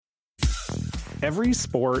Every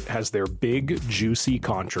sport has their big, juicy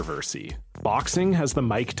controversy. Boxing has the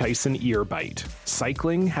Mike Tyson ear bite.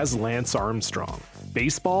 Cycling has Lance Armstrong.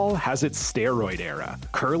 Baseball has its steroid era.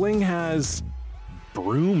 Curling has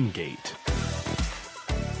Broomgate.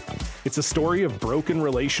 It's a story of broken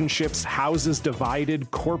relationships, houses divided,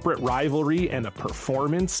 corporate rivalry, and a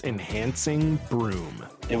performance-enhancing broom.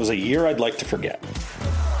 It was a year I'd like to forget.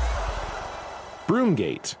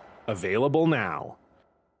 Broomgate. Available now.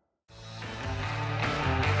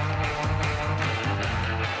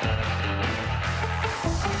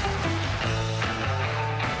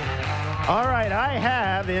 All right, I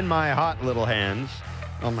have in my hot little hands,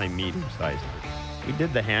 on my medium size. We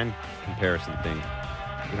did the hand comparison thing.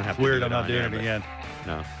 We don't have to Weird, do I'm not doing it again.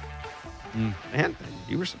 No. And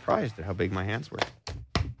you were surprised at how big my hands were.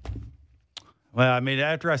 Well, I mean,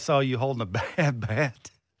 after I saw you holding a bad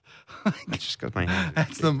bat, That's just because my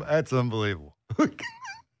hands are that's unbelievable.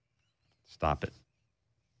 Stop it.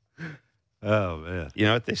 Oh man, You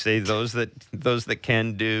know what they say? Those that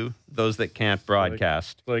can do, those that can't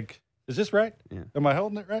broadcast. like, is this right? Yeah. Am I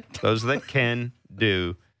holding it right? Those that can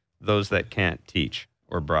do, those that can't teach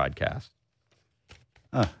or broadcast.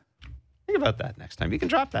 Huh. Think about that next time. You can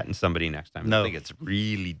drop that in somebody next time. No. I think it's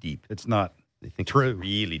really deep. It's not. They think True. it's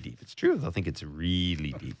really deep. It's true. They'll think it's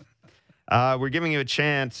really deep. We're giving you a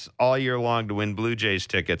chance all year long to win Blue Jays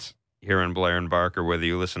tickets here in Blair and Barker, whether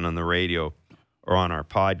you listen on the radio or on our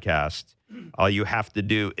podcast. All you have to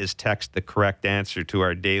do is text the correct answer to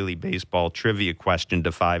our daily baseball trivia question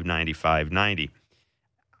to 59590.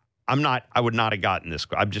 I would not have gotten this.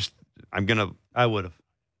 I would have.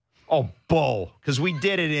 Oh, bull. Because we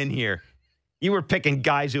did it in here. You were picking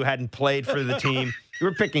guys who hadn't played for the team. You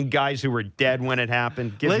were picking guys who were dead when it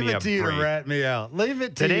happened. Give Leave me it a to you break. to rat me out. Leave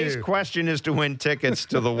it to Today's you. question is to win tickets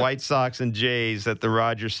to the White Sox and Jays at the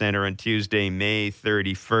Rogers Center on Tuesday, May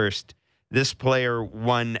 31st. This player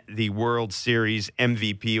won the World Series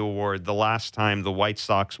MVP award the last time the White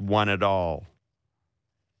Sox won it all.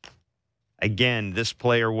 Again, this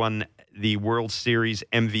player won the World Series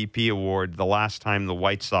MVP award the last time the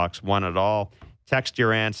White Sox won it all. Text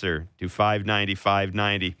your answer to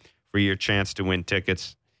 590-590 for your chance to win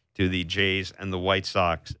tickets to the Jays and the White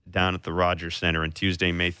Sox down at the Rogers Center on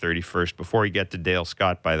Tuesday, May 31st. Before we get to Dale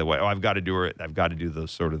Scott, by the way, I've got to do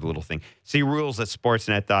those sort of little thing. See rules at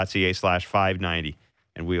sportsnet.ca/590,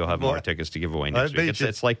 and we will have more tickets to give away next week.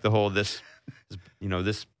 It's like the whole this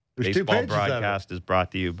There's baseball 2 pages of it. broadcast is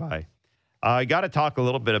brought to you by. I got to talk a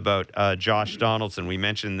little bit about Josh Donaldson. We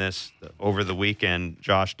mentioned this over the weekend.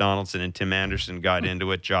 Josh Donaldson and Tim Anderson got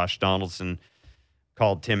into it. Josh Donaldson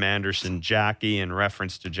called Tim Anderson Jackie in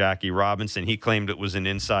reference to Jackie Robinson. He claimed it was an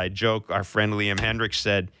inside joke. Our friend Liam Hendricks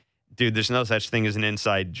said, dude, there's no such thing as an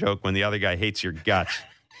inside joke when the other guy hates your guts,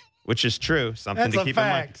 which is true. Something That's to a keep in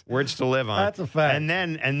mind. fact. Words to live on. That's a fact. And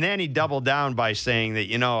then he doubled down by saying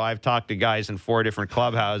that, I've talked to guys in 4 different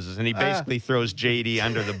clubhouses, and he basically throws JD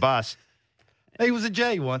under the bus. He was a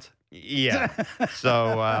J once. Yeah.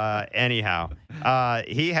 So anyhow,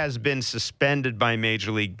 he has been suspended by Major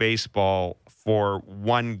League Baseball for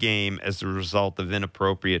 1 game as a result of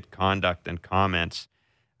inappropriate conduct and comments.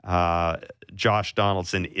 Josh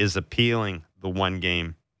Donaldson is appealing the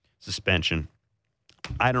 1-game suspension.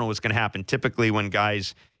 I don't know what's going to happen. Typically, when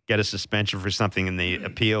guys get a suspension for something and they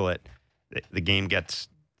appeal it, the game gets,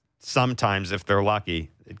 sometimes if they're lucky,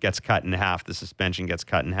 it gets cut in half. The suspension gets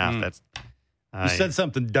cut in half. That's You said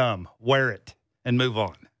something dumb. Wear it and move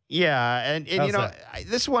on. Yeah, and How's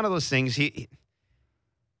this is one of those things.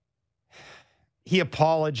 He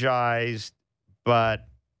apologized, but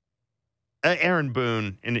Aaron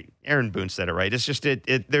Boone said it right. It's just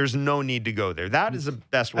there's no need to go there. That is the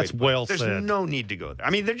best way. That's well There's said. no need to go there. I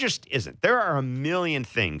mean, there just isn't. There are a million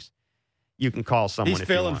things you can call someone. He's if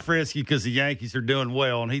you feeling want. frisky because the Yankees are doing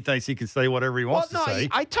well, and he thinks he can say whatever he wants to say.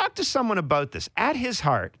 I talked to someone about this. At his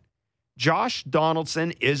heart, Josh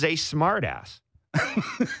Donaldson is a smartass.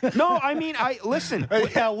 No, I mean, listen.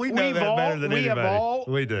 Yeah, we know that better than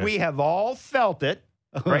anybody. We do. We have all felt it,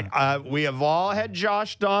 right? We have all had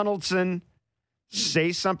Josh Donaldson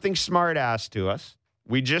say something smartass to us.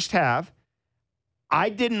 We just have. I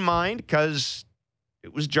didn't mind because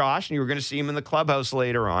it was Josh, and you were going to see him in the clubhouse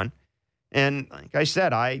later on. And like I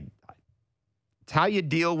said, it's how you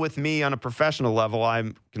deal with me on a professional level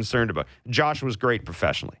I'm concerned about. Josh was great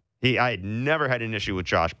professionally. I had never had an issue with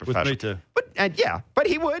Josh professionally. With me too. But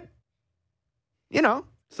he would,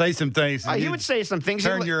 Say some things. he would say some things.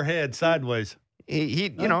 Turn your head sideways.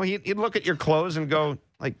 He'd look at your clothes and go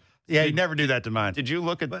like, Yeah, he'd never do that to mine. Did you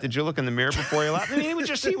look in the mirror before you left? I mean, he was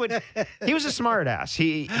a smart ass.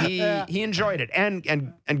 He enjoyed it.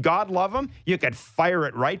 And God love him, you could fire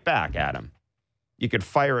it right back at him. you could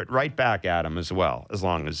fire it right back at him as well, as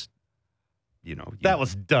long as, you That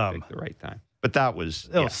was dumb. picked the right time. But that was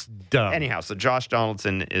dumb. Anyhow, so Josh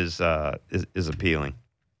Donaldson is appealing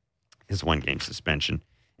his 1-game suspension.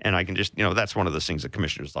 And I can just, that's one of those things the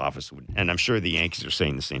commissioner's office would, and I'm sure the Yankees are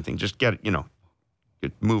saying the same thing. Just get,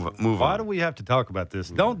 move on. Why do we have to talk about this?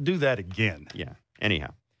 Don't do that again. Yeah.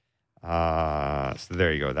 Anyhow. So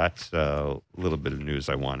there you go. That's a little bit of news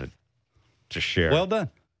I wanted to share. Well done.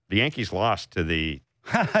 The Yankees lost to the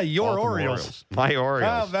Your Baltimore Orioles. My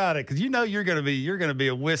Orioles. How about it? Because you're going to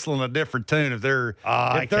be whistling a different tune if their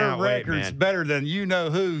record's better than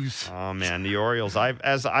whose. Oh man, the Orioles.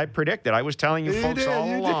 As I predicted, I was telling you folks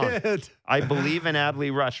all along. Did. I believe in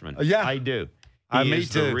Adley Rutschman. Yeah, I do. Me is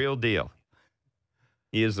too. The real deal.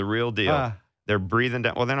 He is the real deal. They're breathing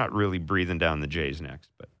down. Well, they're not really breathing down the Jays' necks,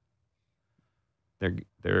 but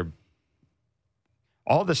they're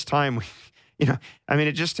all this time.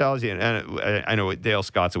 It just tells you, and I know Dale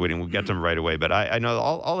Scott's waiting. We'll get to him right away. But I know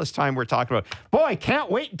all this time we're talking about, boy,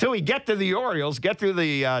 can't wait until we get to the Orioles, get through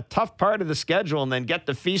the tough part of the schedule, and then get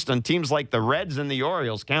to feast on teams like the Reds and the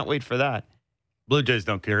Orioles. Can't wait for that. Blue Jays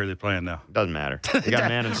don't care who they're playing now. Doesn't matter. They got a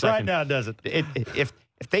man in second. Right now, it doesn't.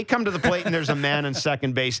 If they come to the plate and there's a man in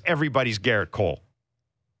second base, everybody's Garrett Cole.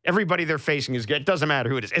 Everybody they're facing is Garrett. It doesn't matter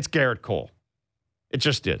who it is. It's Garrett Cole. It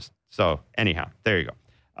just is. So anyhow, there you go.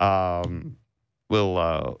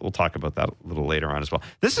 We'll talk about that a little later on as well.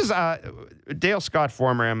 This is Dale Scott,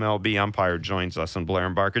 former MLB umpire, joins us on Blair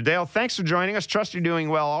and Barker. Dale, thanks for joining us. Trust you're doing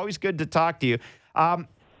well. Always good to talk to you.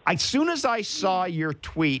 As soon as I saw your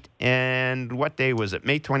tweet, and what day was it?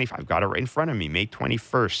 May 25. Got it right in front of me. May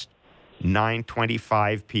 21st,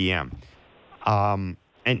 9:25 p.m.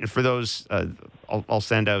 And for those, I'll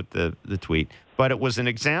send out the tweet. But it was an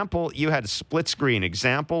example. You had a split screen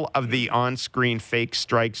example of the on-screen fake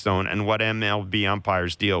strike zone and what MLB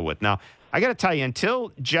umpires deal with. Now, I got to tell you,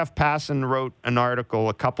 until Jeff Passan wrote an article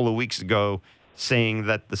a couple of weeks ago saying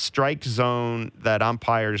that the strike zone that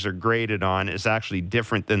umpires are graded on is actually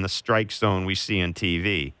different than the strike zone we see on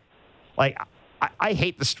TV. Like, I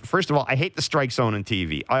hate this. First of all, I hate the strike zone on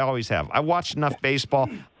TV. I always have. I watched enough baseball.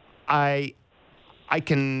 I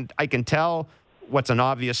can tell what's an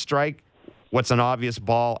obvious strike, what's an obvious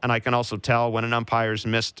ball, and I can also tell when an umpire's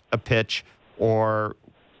missed a pitch or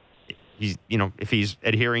he's, if he's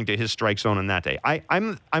adhering to his strike zone in that day.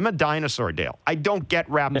 I'm a dinosaur, Dale. I don't get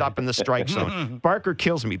wrapped up in the strike zone. Barker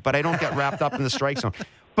kills me, but I don't get wrapped up in the strike zone.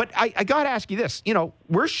 But I got to ask you this.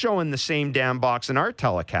 We're showing the same damn box in our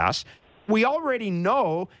telecast. We already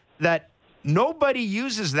know that nobody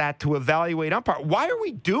uses that to evaluate umpire. Why are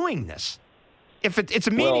we doing this? If it's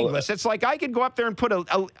meaningless, it's like I could go up there and put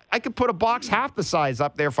a box half the size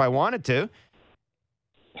up there if I wanted to.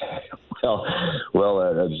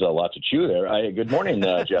 Well, there's a lot to chew there. Good morning,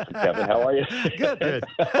 Jeff and Kevin. How are you? Good.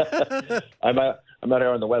 I'm out here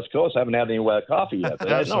on the West Coast. I haven't had any coffee yet.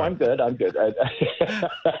 But I'm good. I'm good.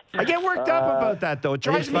 I get worked up about that, though. It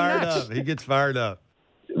drives me nuts. He gets fired up.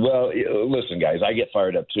 Well, listen, guys, I get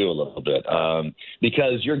fired up, too, a little bit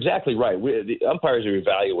because you're exactly right. The umpires are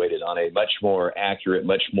evaluated on a much more accurate,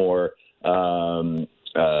 much more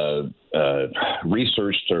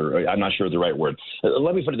researched, or I'm not sure the right word.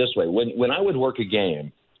 Let me put it this way. When I would work a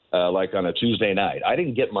game, like on a Tuesday night, I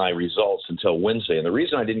didn't get my results until Wednesday. And the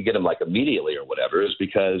reason I didn't get them like immediately or whatever is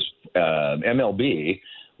because MLB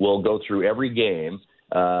will go through every game.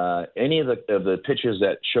 Any of the pitches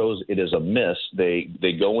that shows it is a miss, they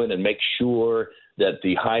go in and make sure that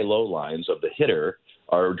the high-low lines of the hitter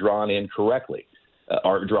are drawn in correctly.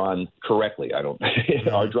 Are drawn in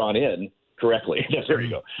correctly. There you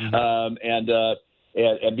go. Mm-hmm.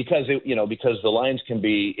 And because because the lines can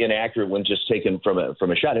be inaccurate when just taken from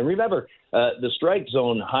a shot. And remember, the strike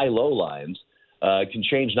zone high-low lines can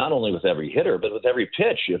change not only with every hitter, but with every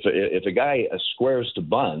pitch. If a guy squares to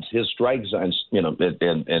bunt, his strike zone,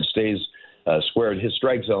 and stays squared, his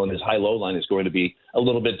strike zone, his high-low line is going to be a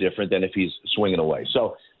little bit different than if he's swinging away.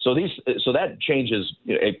 So that changes.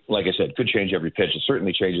 Like I said, could change every pitch. It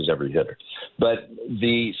certainly changes every hitter. But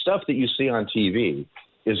the stuff that you see on TV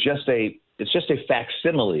is just a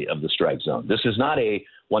facsimile of the strike zone. This is not a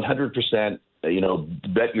 100%,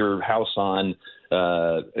 bet your house on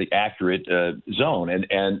accurate zone.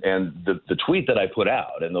 And the tweet that I put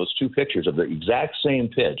out and those two pictures of the exact same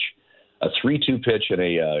pitch, a 3-2 pitch in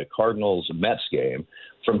a Cardinals-Mets game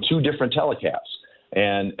from two different telecasts.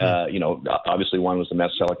 And, obviously one was the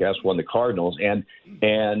Mets telecast, one the Cardinals. And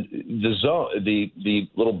the zone, the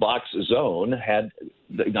little box zone had,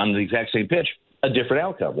 on the exact same pitch, a different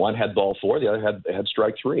outcome. One had ball 4, the other had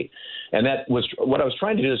strike 3. And that was what I was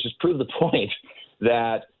trying to do, is just prove the point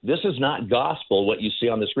that this is not gospel what you see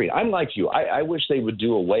on the screen. I'm like you. I wish they would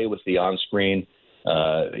do away with the on-screen,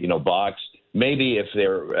 box. Maybe if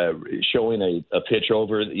they're showing a pitch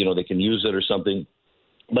over, they can use it or something.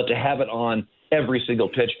 But to have it on every single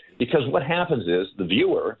pitch, because what happens is the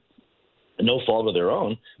viewer, no fault of their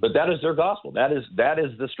own, but that is their gospel. That is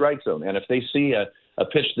the strike zone. And if they see a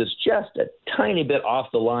pitch that's just a tiny bit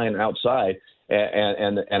off the line outside,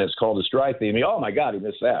 and it's called a strike, they mean, oh my God, he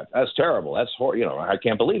missed that. That's terrible. That's horrible. I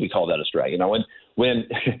can't believe he called that a strike. When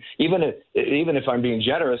even if I'm being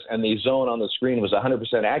generous and the zone on the screen was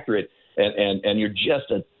 100% accurate, and you're just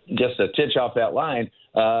a titch off that line,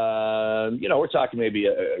 we're talking maybe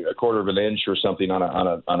a quarter of an inch or something on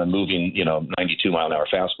a moving 92 mile an hour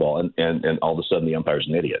fastball, and all of a sudden the umpire's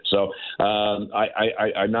an idiot. So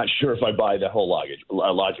I'm not sure if I buy the whole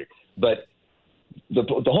logic, but the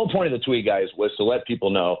whole point of the tweet, guys, was to let people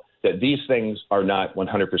know that these things are not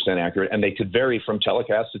 100% accurate, and they could vary from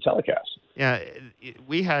telecast to telecast. Yeah,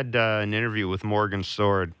 we had an interview with Morgan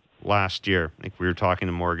Sword last year. I think we were talking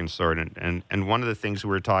to Morgan Sword, and one of the things we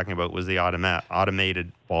were talking about was the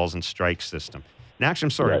automated balls and strikes system. And actually,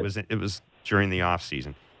 I'm sorry, right. It was during the off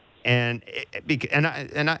season, and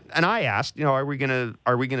I asked, are we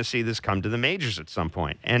gonna see this come to the majors at some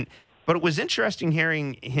point? But it was interesting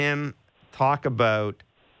hearing him talk about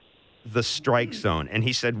the strike zone, and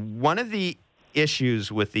he said one of the issues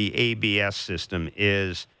with the ABS system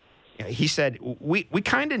is, he said we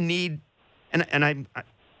kind of need, and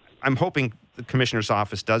I'm hoping the commissioner's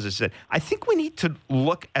office does this, that I think we need to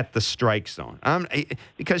look at the strike zone.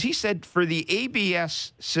 Because he said for the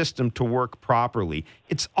ABS system to work properly,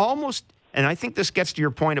 it's almost, and I think this gets to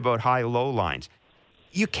your point about high-low lines,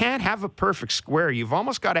 you can't have a perfect square. You've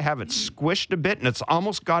almost got to have it squished a bit, and it's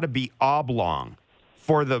almost got to be oblong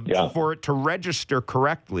for it to register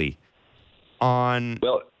correctly on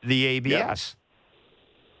the ABS.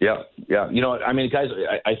 Yeah. Guys,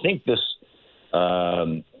 I think this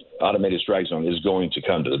automated strike zone is going to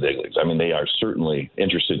come to the big leagues. I mean, they are certainly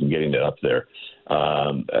interested in getting it up there.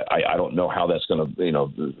 I don't know how that's going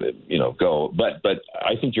to, go, but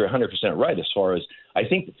I think you're 100% right as far as I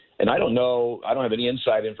think, and I don't know, I don't have any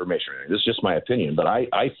inside information. This is just my opinion, but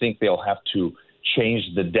I think they'll have to change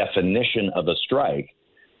the definition of a strike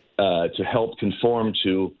to help conform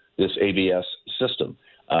to this ABS system,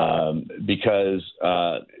 because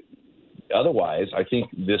otherwise, I think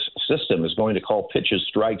this system is going to call pitches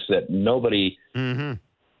strikes that nobody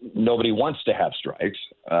wants to have strikes.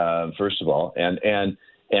 First of all, and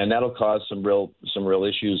that'll cause some real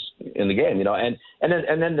issues in the game,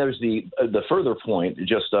 And then there's the further point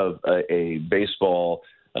just of a baseball,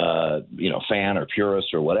 fan or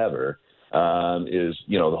purist or whatever. Is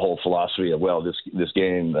the whole philosophy of this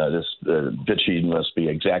game, pitching must be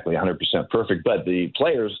exactly 100% perfect, but the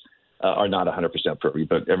players are not 100% perfect,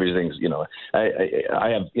 but everything's, I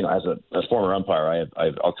have, as a former umpire, I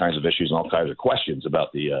have all kinds of issues and all kinds of questions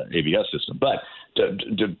about the ABS system. But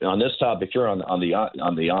on this topic here, on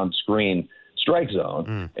the on-screen strike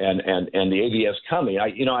zone and the ABS coming,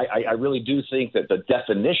 I really do think that the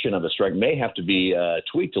definition of a strike may have to be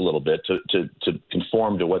tweaked a little bit to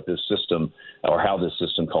conform to what this system or how this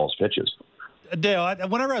system calls pitches. Dale,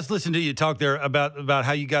 whenever I was listening to you talk there about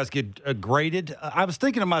how you guys get graded, I was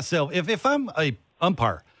thinking to myself, if I'm a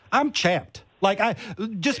umpire, I'm chapped.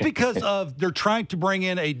 Just because of they're trying to bring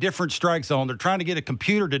in a different strike zone, they're trying to get a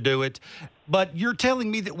computer to do it, but you're telling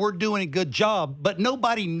me that we're doing a good job, but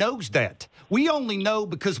nobody knows that. We only know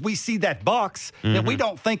because we see that box that we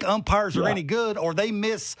don't think umpires are any good or they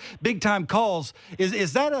miss big-time calls.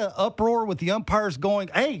 Is that an uproar with the umpires going,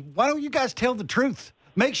 hey, why don't you guys tell the truth?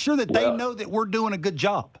 Make sure that they know that we're doing a good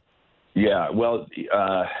job. Yeah, well,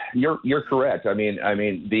 you're correct. I mean,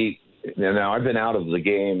 now I've been out of the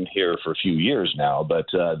game here for a few years now, but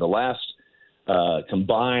the last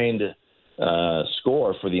combined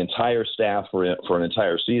score for the entire staff for an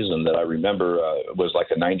entire season that I remember was like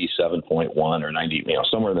a 97.1 or 90,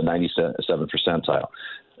 somewhere in the 97 percentile.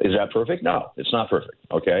 Is that perfect? No, it's not perfect.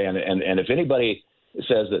 Okay, and if anybody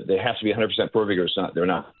says that they have to be 100% perfect or they're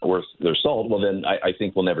not worth their salt, well, then I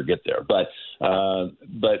think we'll never get there. But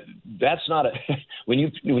that's not when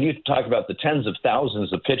you talk about the tens of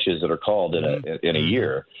thousands of pitches that are called in a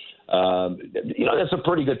year, that's a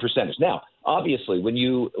pretty good percentage. Now, obviously, when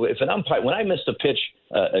I missed a pitch,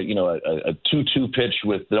 a 2-2 pitch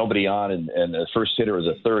with nobody on, and the first hitter was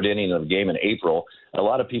a third inning of a game in April, a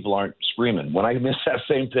lot of people aren't screaming. When I miss that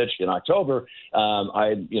same pitch in October,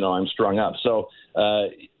 I'm strung up. So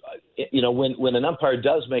when an umpire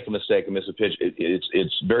does make a mistake and miss a pitch,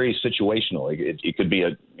 it's very situational. It could be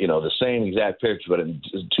the same exact pitch, but in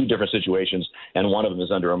two different situations, and one of them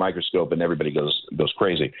is under a microscope, and everybody goes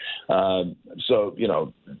crazy. So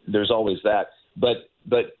there's always that. But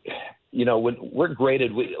when we're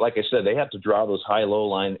graded, like I said, they have to draw those high-low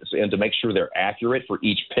lines and to make sure they're accurate for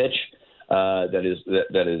each pitch. That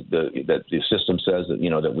the system says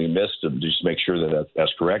that we missed, to just make sure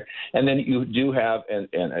that's correct. And then you do have, and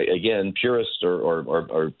again, purists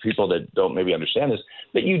or people that don't maybe understand this,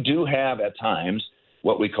 but you do have at times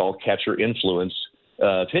what we call catcher influence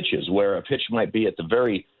pitches, where a pitch might be at the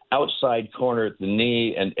very outside corner at the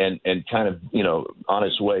knee and kind of on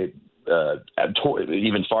its way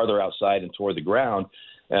even farther outside and toward the ground,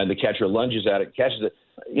 and the catcher lunges at it, catches it.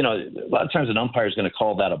 A lot of times an umpire is going to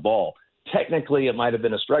call that a ball. Technically, it might have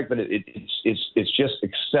been a strike, but it's just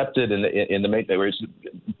accepted in the major leagues.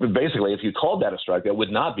 Basically, if you called that a strike, that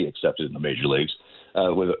would not be accepted in the major leagues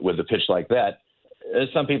with a pitch like that.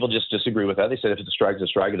 Some people just disagree with that. They said if it's a strike, it's a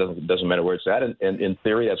strike. It doesn't matter where it's at. And in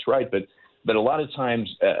theory, that's right. But a lot of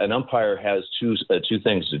times, an umpire has two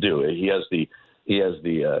things to do. He has the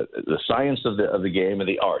science of the game and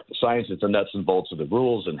the art. The science is the nuts and bolts of the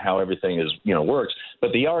rules and how everything works.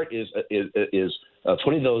 But the art is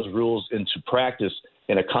putting those rules into practice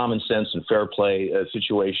in a common sense and fair play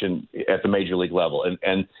situation at the major league level,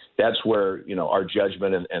 and that's where our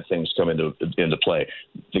judgment and things come into play.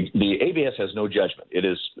 The ABS has no judgment. It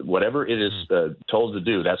is whatever it is told to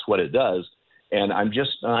do. That's what it does, and I'm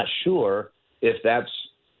just not sure if that's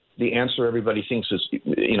the answer everybody thinks is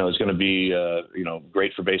going to be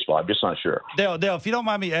great for baseball. I'm just not sure. Dale, if you don't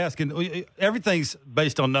mind me asking, everything's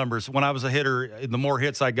based on numbers. When I was a hitter, the more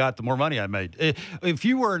hits I got, the more money I made. If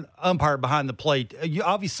you were an umpire behind the plate,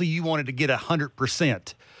 obviously you wanted to get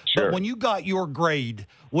 100%. Sure. But when you got your grade,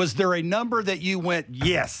 was there a number that you went,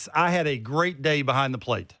 yes, I had a great day behind the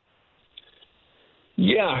plate?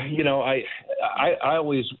 Yeah, I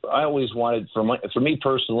always wanted for me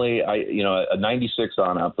personally, a 96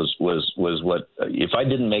 on up was what, if I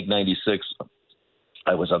didn't make 96,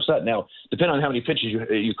 I was upset. Now, depending on how many pitches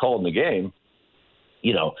you call in the game,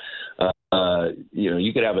 you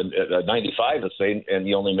could have a 95, let's say, and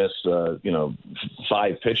you only miss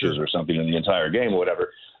 5 pitches or something in the entire game or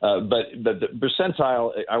whatever. But the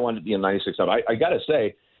percentile, I wanted 96 on. I got to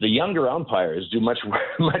say, the younger umpires do much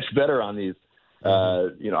better on these.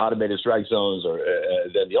 Automated strike zones or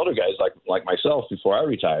than the older guys like myself before I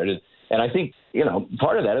retired. And I think,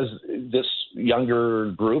 part of that is this younger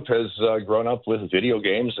group has grown up with video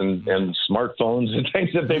games and smartphones and things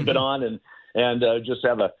that they've been on and just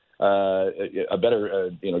have a better,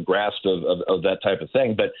 grasp of that type of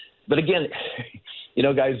thing. But again,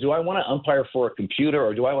 guys, do I want to umpire for a computer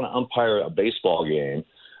or do I want to umpire a baseball game?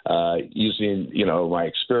 Using my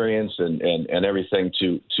experience and everything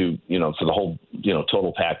to for the whole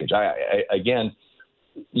total package. Again,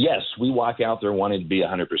 yes, we walk out there wanting to be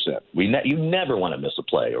 100%. You never want to miss a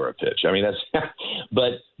play or a pitch. I mean that's,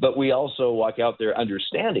 but we also walk out there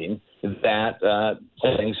understanding that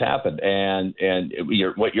things happen and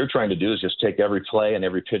what you're trying to do is just take every play and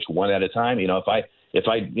every pitch one at a time. If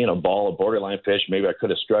I ball a borderline pitch, maybe I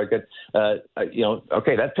could have struck it.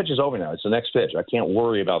 Okay, that pitch is over now. It's the next pitch. I can't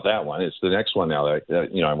worry about that one. It's the next one now that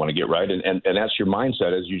I want to get right. And that's your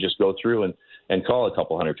mindset as you just go through and call a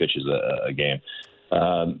couple hundred pitches a game.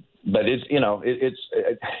 But it's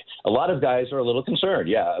a lot of guys are a little concerned,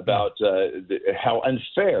 about how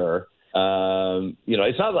unfair.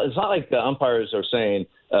 It's not like the umpires are saying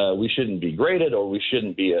we shouldn't be graded or we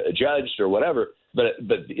shouldn't be judged or whatever. But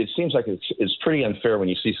it seems like it's pretty unfair when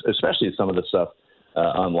you see, especially some of the stuff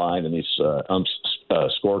online and these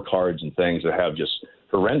scorecards and things that have just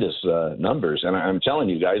horrendous numbers. And I'm telling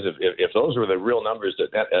you guys, if those were the real numbers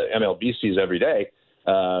that MLB sees every day,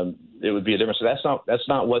 it would be a difference. So that's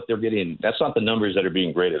not what they're getting. That's not the numbers that are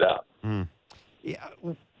being graded out. Mm. Yeah,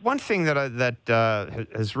 one thing that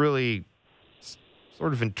has really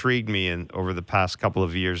sort of intrigued me over the past couple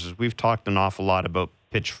of years is we've talked an awful lot about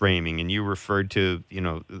pitch framing, and you referred to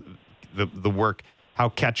the work, how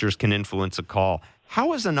catchers can influence a call.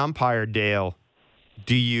 How, as an umpire, Dale,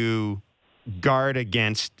 do you guard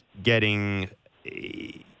against getting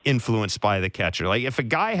influenced by the catcher? Like, if a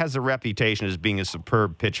guy has a reputation as being a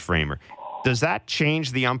superb pitch framer, does that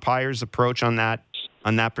change the umpire's approach on that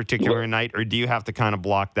particular night, or do you have to kind of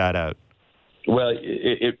block that out? Well,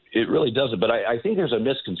 it really doesn't, but I think there's a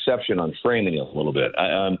misconception on framing a little bit.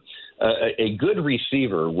 A good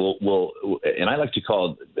receiver will, and I like to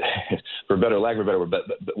call it, for better lack of a better word,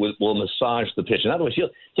 but will massage the pitch. In other words,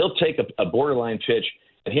 he'll take a borderline pitch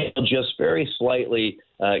and he'll just very slightly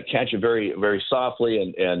catch it very, very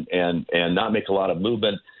softly and not make a lot of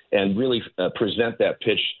movement and really present that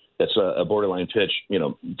pitch that's a borderline pitch,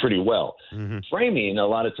 pretty well. Mm-hmm. Framing, a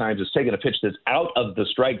lot of times, is taking a pitch that's out of the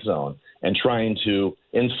strike zone and trying to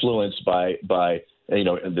influence by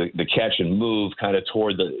the catch and move kind of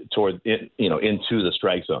into the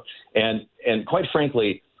strike zone. And quite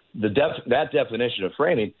frankly, that definition of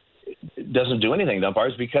framing doesn't do anything to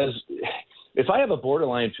umpires, because if I have a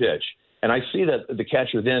borderline pitch and I see that the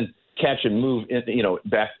catcher then catch and move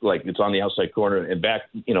back, like it's on the outside corner and back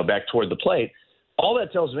toward the plate, all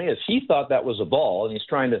that tells me is he thought that was a ball and he's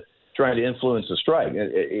trying to influence the strike.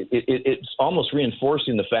 It's almost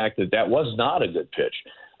reinforcing the fact that was not a good pitch.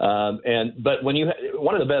 But when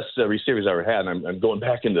one of the best receivers I ever had, and I'm going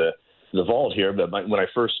back into the vault here, but when I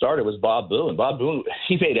first started was Bob Boone. Bob Boone,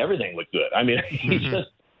 he made everything look good. I mean,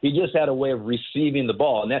 he just had a way of receiving the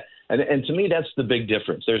ball, and to me that's the big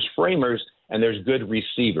difference. There's framers and there's good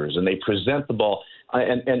receivers, and they present the ball.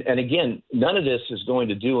 And again, none of this is going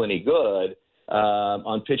to do any good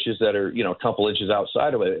on pitches that are a couple inches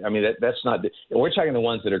outside of it. I mean, that's not. We're talking the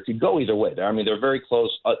ones that could go either way. I mean, they're very close,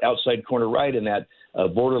 outside corner right in that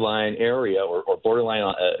borderline area or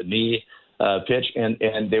borderline knee pitch,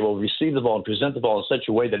 and they will receive the ball and present the ball in such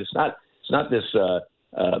a way that it's not this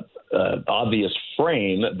obvious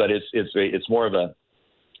frame, but it's more of a,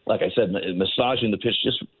 like I said, massaging the pitch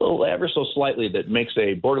just ever so slightly that makes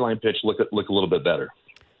a borderline pitch look a little bit better.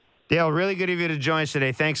 Dale, really good of you to join us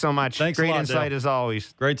today. Thanks so much. Thanks Great a lot, insight Dale. As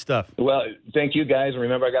always. Great stuff. Well, thank you, guys. And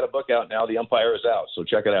remember, I got a book out now. The Umpire is Out, so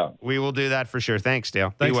check it out. We will do that for sure. Thanks,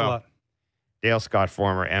 Dale. Thanks Be well. a lot. Dale Scott,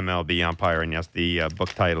 former MLB umpire, and yes, the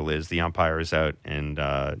book title is The Umpire is Out, and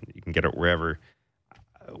you can get it wherever.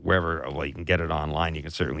 Well, you can get it online. You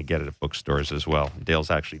can certainly get it at bookstores as well. Dale's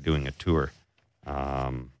actually doing a tour,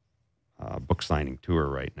 book signing tour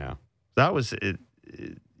right now. That was it.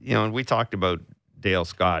 And we talked about Dale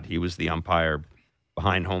Scott. He was the umpire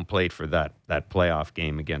behind home plate for that playoff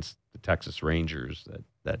game against the Texas Rangers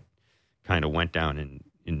that kind of went down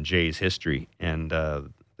in Jay's history. And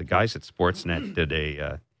the guys at Sportsnet did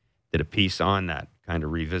a piece on that, kind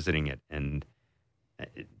of revisiting it. And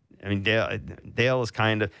Dale is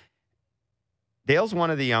Dale's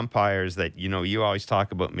one of the umpires that you always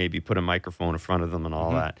talk about. Maybe put a microphone in front of them and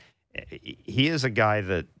all that. He is a guy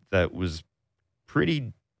that was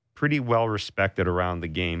pretty well respected around the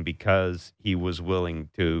game because he was willing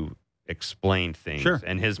to explain things. Sure.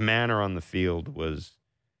 And his manner on the field was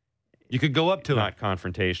you could go up to not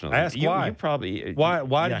confrontational. Ask why. You probably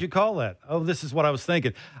why did you call that? Oh, this is what I was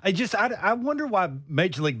thinking. I wonder why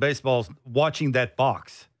Major League Baseball's watching that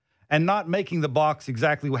box and not making the box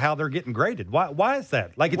exactly how they're getting graded. Why is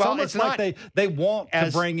that? Like it's almost like they want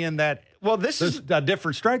to bring in that. Well, this is a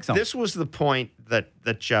different strike zone. This was the point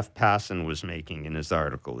that Jeff Passan was making in his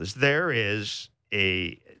article. Is there is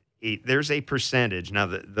there's a percentage now.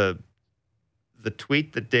 The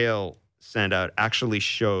tweet that Dale sent out actually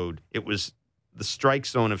showed it was the strike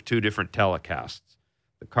zone of two different telecasts,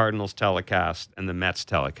 the Cardinals telecast and the Mets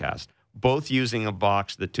telecast, both using a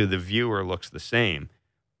box that to the viewer looks the same,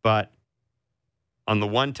 but on the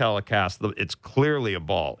one telecast, it's clearly a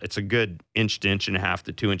ball. It's a good inch to inch and a half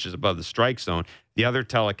to 2 inches above the strike zone. The other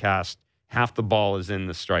telecast, half the ball is in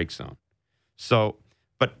the strike zone. So,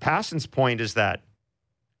 but Passan's point is that,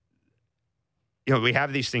 we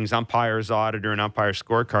have these things, umpire's auditor and umpire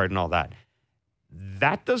scorecard and all that.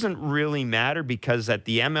 That doesn't really matter because at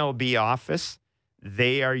the MLB office,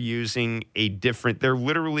 they're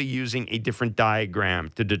literally using a different diagram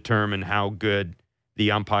to determine how good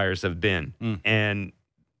the umpires have been. And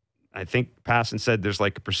I think Passan said there's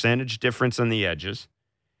like a percentage difference on the edges.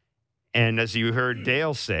 And as you heard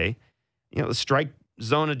Dale say, the strike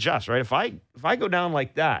zone adjusts, right? If I go down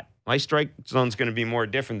like that, my strike zone's going to be more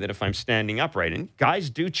different than if I'm standing upright. And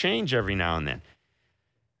guys do change every now and then.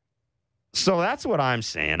 So that's what I'm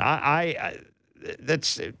saying.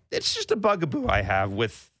 It's just a bugaboo I have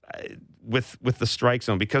with the strike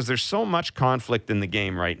zone because there's so much conflict in the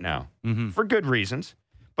game right now for good reasons,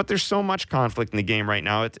 but there's so much conflict in the game right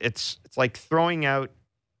now. It's like throwing out,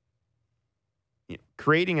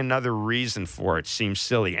 creating another reason for it seems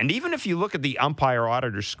silly. And even if you look at the umpire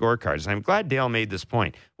auditor scorecards, and I'm glad Dale made this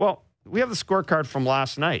point. Well, we have the scorecard from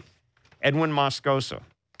last night. Edwin Moscoso.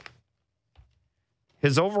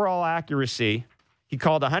 His overall accuracy, he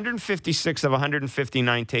called 156 of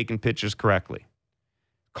 159 taken pitches correctly.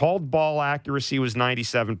 Called ball accuracy was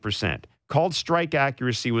 97%. Called strike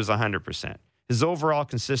accuracy was 100%. His overall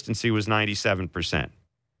consistency was 97%.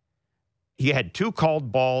 He had 2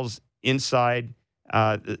 called balls inside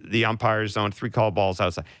the umpire's zone, 3 called balls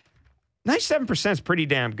outside. 97% is pretty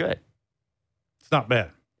damn good. It's not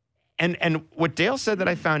bad. And what Dale said that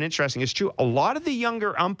I found interesting is true. A lot of the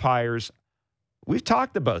younger umpires, we've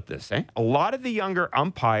talked about this, a lot of the younger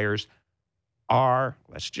umpires are,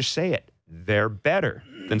 let's just say it, they're better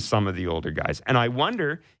than some of the older guys. And I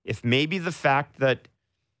wonder if maybe the fact that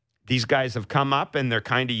these guys have come up and they're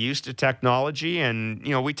kind of used to technology. And,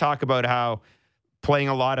 we talk about how playing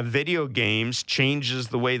a lot of video games changes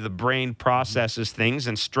the way the brain processes things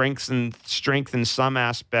and strengthens some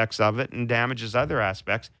aspects of it and damages other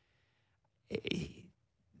aspects.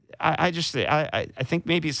 I think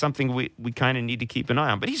maybe it's something we kind of need to keep an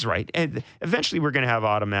eye on. But he's right. And eventually we're going to have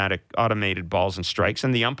automated balls and strikes,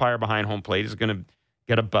 and the umpire behind home plate is going to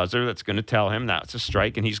get a buzzer that's going to tell him that's a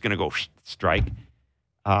strike, and he's going to go strike.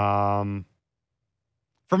 For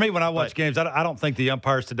me, when I watch games, I don't think the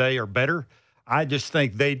umpires today are better. I just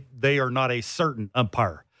think they are not a certain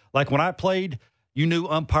umpire. Like when I played, you knew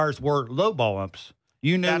umpires were low ball umps.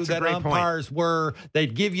 You knew that umpires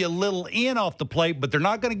they'd give you a little in off the plate, but they're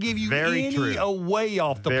not going to give you any away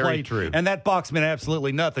off the plate. True. And that box meant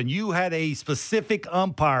absolutely nothing. You had a specific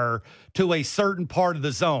umpire to a certain part of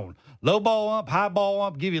the zone. Low ball ump, high ball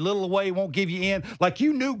ump, give you a little away, won't give you in. Like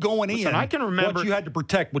you knew going in I can remember what you had to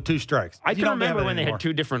protect with 2 strikes. I can remember when they had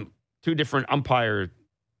two different umpire,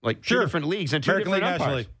 like two different leagues and two American different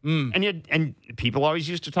League, umpires. And people always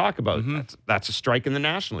used to talk about that's a strike in the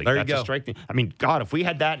National League. There that's you go. A strike thing. I mean, God, if we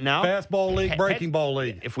had that now, fastball league, breaking ball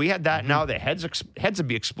league. If we had that now, the heads would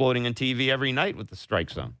be exploding on TV every night with the strike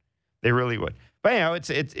zone. They really would. But anyhow,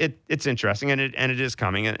 it's interesting and it is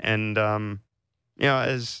coming and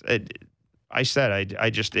as I said,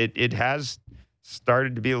 it has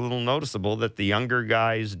started to be a little noticeable that the younger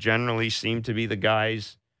guys generally seem to be the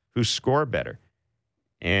guys who score better.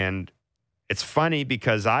 And it's funny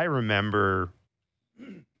because I remember,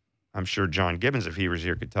 I'm sure John Gibbons, if he was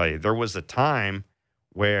here, could tell you, there was a time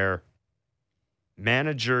where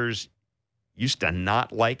managers used to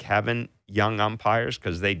not like having young umpires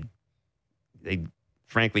because they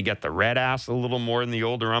frankly get the red ass a little more than the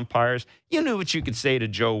older umpires. You knew what you could say to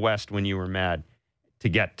Joe West when you were mad to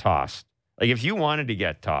get tossed. Like if you wanted to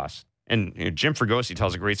get tossed, and Jim Fregosi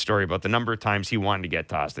tells a great story about the number of times he wanted to get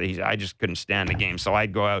tossed. I just couldn't stand the game. So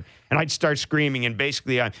I'd go out and I'd start screaming. And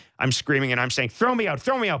basically I'm screaming and I'm saying, throw me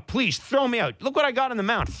out, please, throw me out. Look what I got in the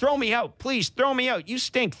mound. Throw me out, please, throw me out. You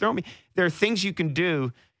stink, throw me. There are things you can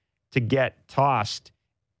do to get tossed.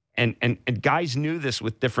 And guys knew this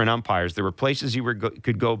with different umpires. There were places you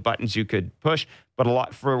could go, buttons you could push.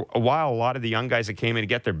 But for a while, a lot of the young guys that came in to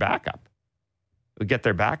get their backup would get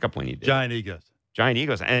their backup when you did. Giant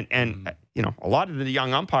egos. And a lot of the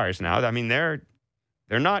young umpires now, I mean, they're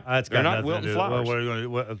not Wilton Flowers.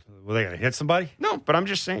 Were they going to hit somebody? No, but I'm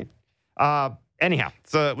just saying. Anyhow,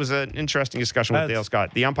 so it was an interesting discussion with Dale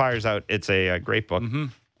Scott. The Umpire's Out. It's a great book,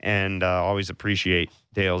 and always appreciate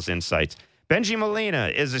Dale's insights. Benji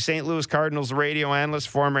Molina is a St. Louis Cardinals radio analyst,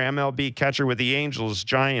 former MLB catcher with the Angels,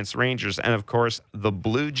 Giants, Rangers, and, of course, the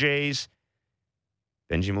Blue Jays.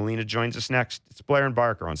 Benji Molina joins us next. It's Blair and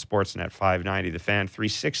Barker on Sportsnet 590, The Fan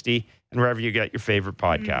 360, and wherever you get your favorite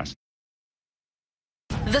podcast.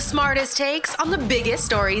 The smartest takes on the biggest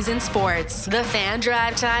stories in sports. The Fan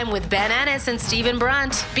Drive Time with Ben Ennis and Stephen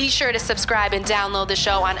Brunt. Be sure to subscribe and download the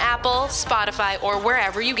show on Apple, Spotify, or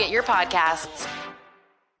wherever you get your podcasts.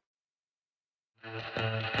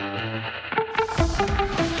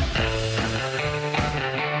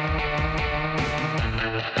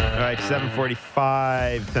 All right,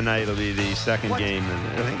 7:45 tonight will be the second game.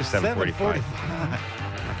 I think it's 7:45.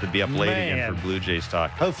 Have to be up late again for Blue Jays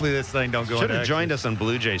talk. Hopefully this thing don't go. Should have joined us on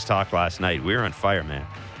Blue Jays talk last night. We were on fire, man.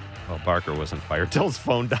 Well, Barker was on fire till his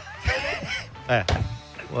phone died.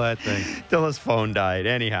 What thing? Till his phone died.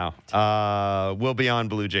 Anyhow, we'll be on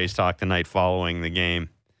Blue Jays talk tonight following the game.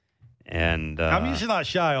 And I'm usually not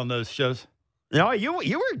shy on those shows. No, you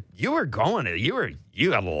were going.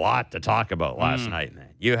 You had a lot to talk about last night, man.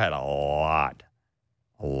 You had a lot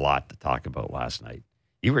to talk about last night.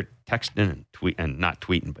 You were texting and not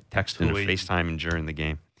tweeting, but texting and FaceTiming during the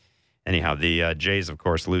game. Anyhow, the Jays, of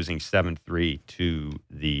course, losing 7-3 to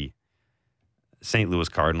the St. Louis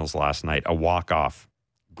Cardinals last night. A walk-off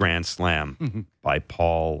grand slam by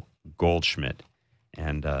Paul Goldschmidt.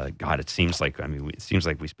 And God, it seems like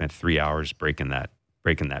we spent 3 hours breaking that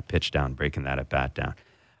pitch down, breaking that at bat down.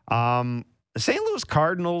 The St. Louis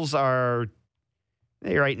Cardinals are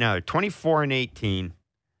right now 24-18.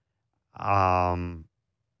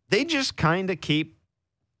 They just kind of keep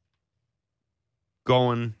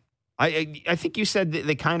going. I think you said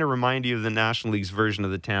they kind of remind you of the National League's version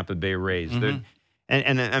of the Tampa Bay Rays. And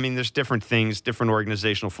I mean, there's different things, different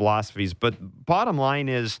organizational philosophies, but bottom line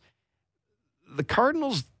is the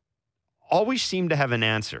Cardinals always seem to have an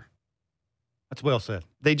answer. That's well said.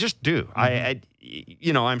 They just do.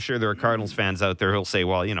 Mm-hmm. I'm sure there are Cardinals fans out there who'll say,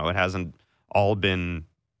 well, it hasn't all been,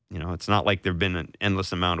 it's not like there've been an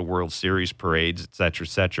endless amount of World Series parades, et cetera, et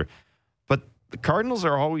cetera. But the Cardinals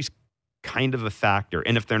are always kind of a factor.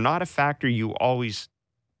 And if they're not a factor, you always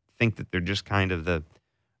think that they're just kind of the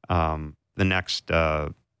next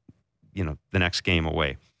game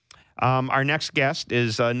away. Our next guest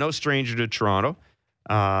is no stranger to Toronto.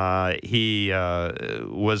 He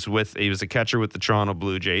was a catcher with the Toronto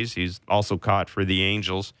Blue Jays. He's also caught for the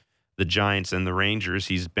Angels, the Giants, and the Rangers.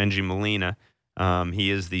 He's Bengie Molina.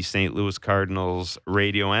 He is the St. Louis Cardinals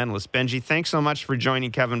radio analyst. Bengie, thanks so much for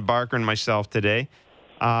joining Kevin Barker and myself today.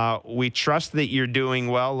 We trust that you're doing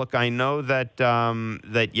well. Look, I know that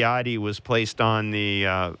that Yadi was placed on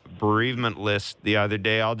the bereavement list the other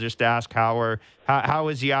day. I'll just ask how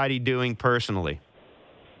is Yadi doing personally?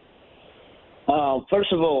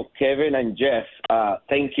 First of all, Kevin and Jeff,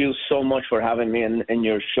 thank you so much for having me in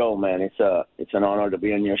your show, man. It's an honor to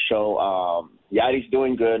be on your show. Yadi's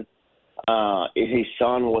doing good. His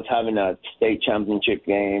son was having a state championship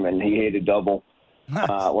game, and he hit a double.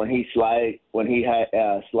 Nice. When he slide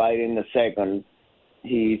in the second,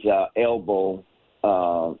 his elbow,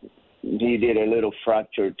 he did a little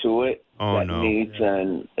fracture to it.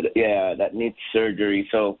 That needs surgery.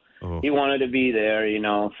 So he wanted to be there,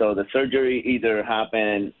 So the surgery either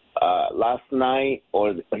happened last night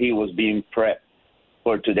or he was being prepped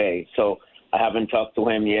for today. So I haven't talked to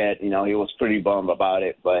him yet. He was pretty bummed about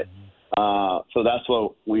it, but. So that's where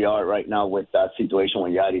we are right now with that situation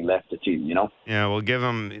when Yadi left the team, Yeah, we'll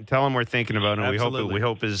tell him we're thinking about him. Absolutely. We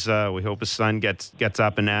hope his son gets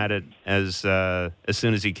up and at it as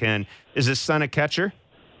soon as he can. Is his son a catcher?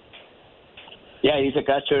 Yeah, he's a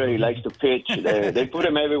catcher. He likes to pitch. They put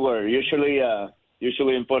him everywhere. Usually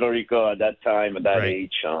in Puerto Rico at that time, at that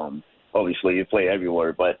age, obviously you play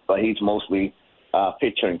everywhere, but he's mostly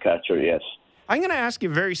pitcher and catcher. Yes. I'm going to ask you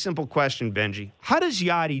a very simple question, Bengie. How does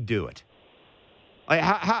Yadi do it? Like,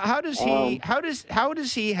 how does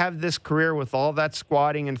he have this career with all that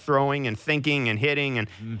squatting and throwing and thinking and hitting and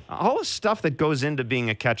all the stuff that goes into being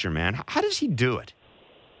a catcher, man? How does he do it?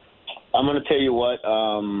 I'm going to tell you what.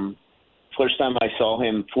 First time I saw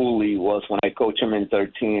him fully was when I coached him in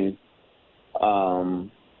 13.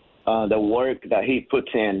 The work that he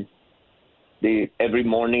puts in. Every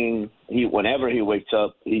morning, whenever he wakes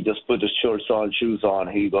up, he just puts his shorts on, shoes on.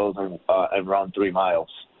 He goes and run 3 miles.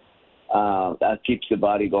 That keeps the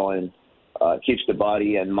body going, keeps the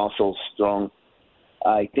body and muscles strong.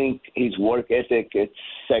 I think his work ethic is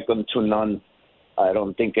second to none. I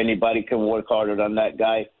don't think anybody can work harder than that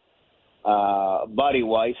guy.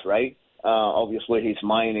 Body-wise, right? Obviously, his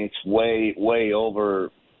mind is way, way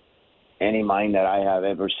over any mind that I have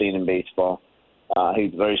ever seen in baseball.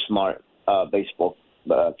 He's very smart. Baseball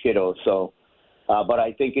kiddo. So, but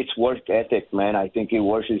I think it's work ethic, man. I think he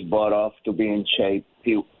works his butt off to be in shape.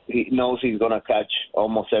 He knows he's going to catch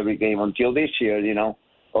almost every game until this year,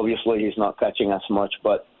 Obviously, he's not catching as much,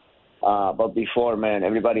 but before, man,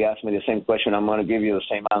 everybody asked me the same question. I'm going to give you the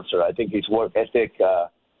same answer. I think his work ethic,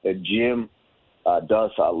 the gym,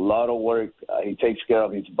 does a lot of work. He takes care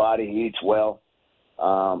of his body. He eats well.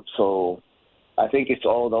 So I think it's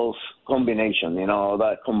all those combination, all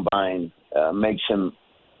that combined makes him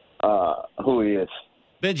who he is.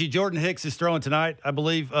 Bengie, Jordan Hicks is throwing tonight, I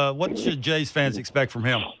believe. What should Jays fans expect from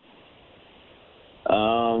him?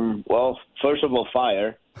 Well, first of all,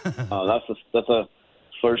 fire. That's a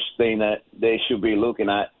first thing that they should be looking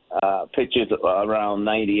at. Pitches around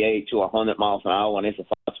 98 to 100 miles an hour when it's a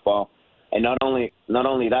fastball. And not only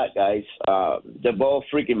that, guys, the ball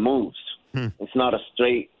freaking moves. It's not a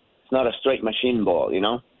straight machine ball,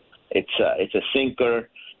 It's a sinker.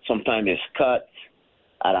 Sometimes it's cut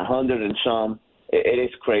at 100 and some. It is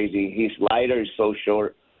crazy. His slider is so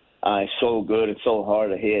short. It's so good. It's so hard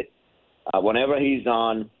to hit. Whenever he's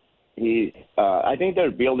on, I think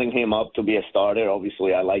they're building him up to be a starter.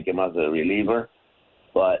 Obviously, I like him as a reliever,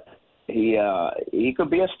 but he could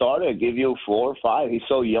be a starter. Give you 4 or 5. He's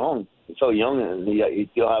so young. And he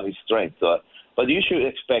still have his strength. But you should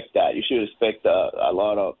expect that. You should expect a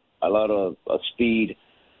lot of speed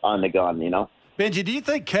on the gun, Bengie, do you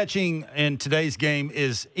think catching in today's game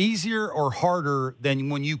is easier or harder than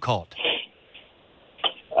when you caught?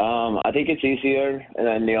 I think it's easier,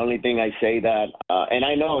 and the only thing I say that, and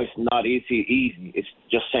I know it's not easy. It's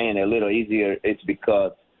just saying a little easier. It's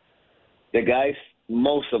because the guys,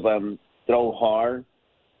 most of them, throw hard,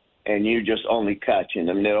 and you're just only catching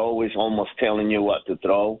them. They're always almost telling you what to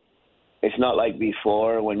throw. It's not like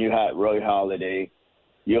before when you had Roy Halladay.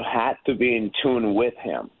 You had to be in tune with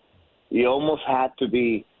him. You almost had to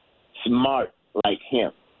be smart like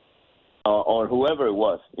him, or whoever it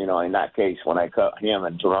was. You know, in that case, when I cut him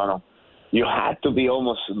in Toronto, you had to be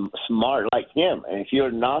almost smart like him. And if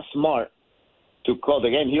you're not smart to call the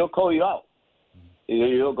game, he'll call you out.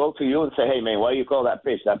 He'll go to you and say, "Hey, man, why do you call that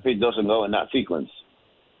pitch? That pitch doesn't go in that sequence."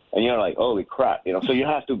 And you're like, "Holy crap!" You know. So you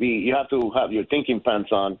have to have your thinking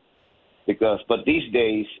pants on, but these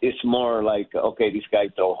days it's more like, okay, these guys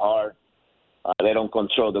throw hard. They don't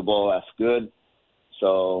control the ball as good,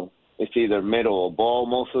 so it's either middle or ball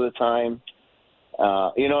most of the time.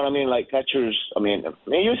 You know what I mean? Like catchers,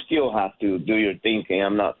 you still have to do your thinking.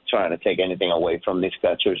 I'm not trying to take anything away from these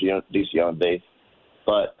catchers, these young days,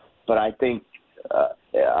 but I think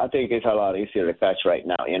it's a lot easier to catch right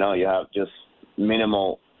now. You know, you have just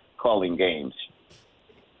minimal calling games.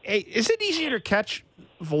 Hey, is it easier to catch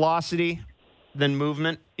velocity than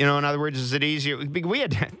movement? You know, in other words, is it easier? We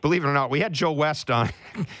had, believe it or not, we had Joe West on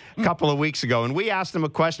a couple of weeks ago, and we asked him a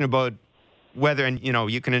question about whether, and you know,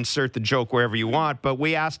 you can insert the joke wherever you want, but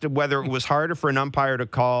we asked him whether it was harder for an umpire to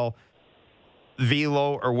call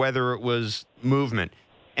velo or whether it was movement.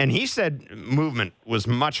 And he said movement was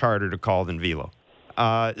much harder to call than velo.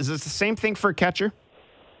 Is this the same thing for a catcher?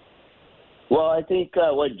 Well, I think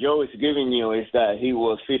what Joe is giving you is that he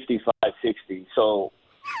was 55, 60. So,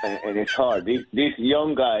 and it's hard. These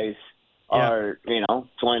young guys are,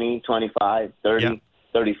 20, 25, 30,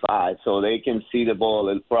 35. So they can see the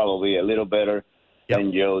ball probably a little better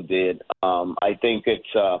than Joe did. I think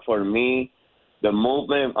it's, for me, the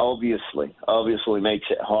movement obviously makes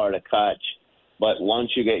it hard to catch. But once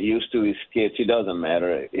you get used to these kids, it doesn't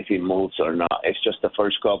matter if he moves or not. It's just the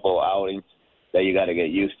first couple of outings that you got to get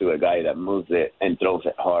used to a guy that moves it and throws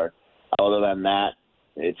it hard. Other than that,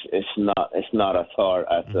 it's not as hard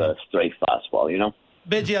as a straight fastball, you know.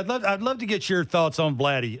 Benji, I'd love to get your thoughts on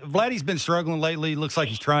Vladdy. Vladdy's been struggling lately. Looks like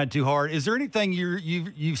he's trying too hard. Is there anything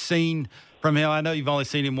you've seen from him? I know you've only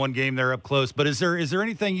seen him one game there up close, but is there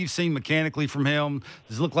anything you've seen mechanically from him?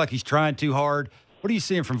 Does it look like he's trying too hard? What are you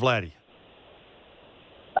seeing from Vladdy?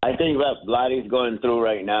 I think what Vladdy's going through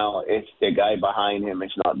right now, it's the guy behind him.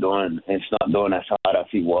 It's not doing as hard as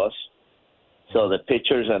he was. So the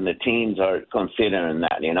pitchers and the teams are considering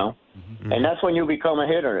that, you know. Mm-hmm. And that's when you become a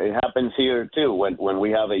hitter. It happens here too. When we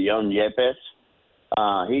have a young Yepes,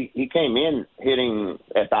 he came in hitting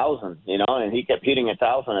 1,000, you know, and he kept hitting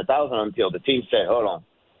 1,000 until the team said, "Hold on,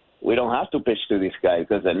 we don't have to pitch to this guy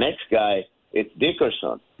because the next guy it's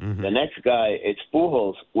Dickerson. Mm-hmm. The next guy it's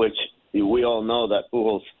Pujols, which." We all know that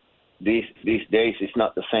Pujols these days is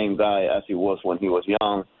not the same guy as he was when he was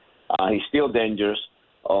young. He's still dangerous,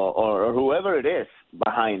 or whoever it is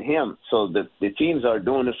behind him. So the teams are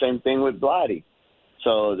doing the same thing with Vladdy.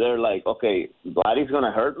 So they're like, okay, Vladdy's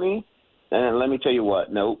gonna hurt me, and let me tell you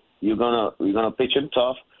what, no, we're gonna pitch him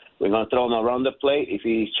tough. We're gonna throw him around the plate. If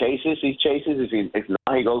he chases, he chases. If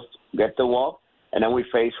not, he goes get the walk, and then we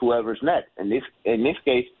face whoever's next. In this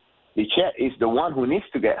case, Bichette is the one who needs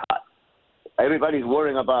to get hot. Everybody's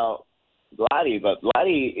worrying about Vladdy, but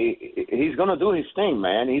Vladdy, he's going to do his thing,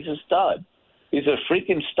 man. He's a stud. He's a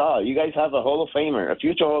freaking stud. You guys have a Hall of Famer, a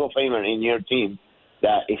future Hall of Famer in your team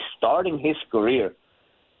that is starting his career.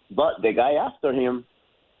 But the guy after him,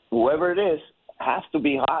 whoever it is, has to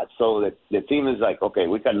be hot. So the team is like, okay,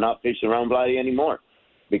 we cannot pitch around Vladdy anymore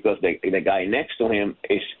because the guy next to him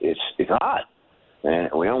is hot. And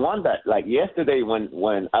we don't want that. Like yesterday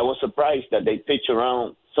when I was surprised that they pitched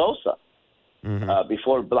around Sosa. Mm-hmm.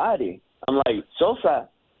 Before Vladdy, I'm like, Sosa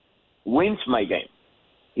wins my game.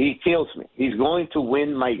 He kills me. He's going to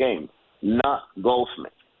win my game, not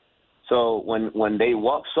Goldschmidt. So when they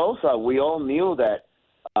walked Sosa, we all knew that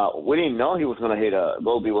we didn't know he was going to hit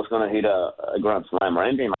Goldie was going to hit a grand slam or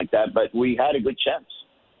anything like that, but we had a good chance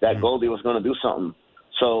that Goldie was going to do something.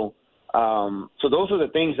 So those are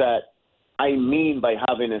the things that I mean by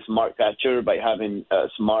having a smart catcher, by having a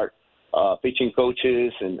smart pitching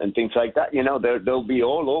coaches and things like that. You know, they'll be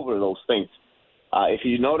all over those things. If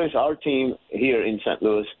you notice our team here in St.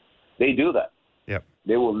 Louis, they do that. Yep.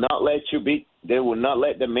 They will not let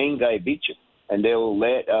the main guy beat you. And they will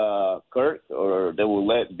let Kirk or they will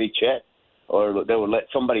let Bichette or they will let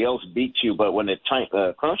somebody else beat you. But when the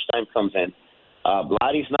crunch time comes in,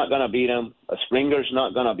 Vladdy's not going to beat him. Springer's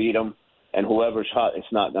not going to beat him. And whoever's hot is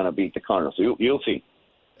not going to beat the Cardinals. So you'll see.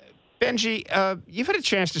 Benji, you've had a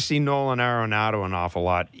chance to see Nolan Arenado an awful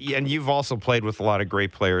lot, and you've also played with a lot of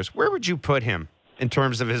great players. Where would you put him in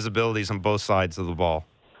terms of his abilities on both sides of the ball?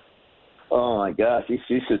 Oh my gosh, he's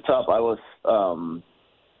tough. That was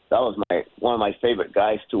one of my favorite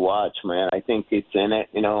guys to watch, man. I think it's in it,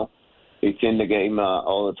 you know. It's in the game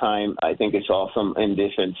all the time. I think it's awesome in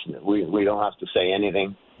defense. We don't have to say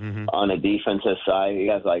anything. on the defensive side. He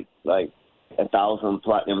has like 1,000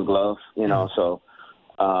 platinum gloves, you know. So,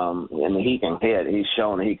 and he can hit. He's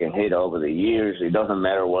shown he can hit over the years. It doesn't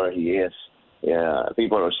matter where he is. Yeah,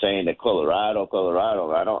 people are saying that Colorado.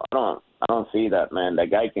 I don't see that, man.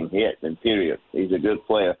 That guy can hit. And period. He's a good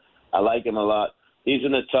player. I like him a lot. He's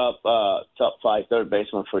in the top 5 third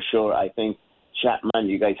baseman for sure. I think Chapman,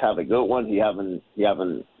 you guys have a good one. You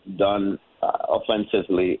haven't done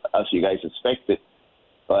offensively as you guys expected,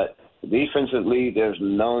 but defensively, there's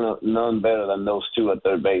none better than those two at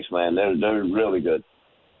third base, man. They're really good.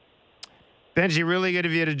 Benji, really good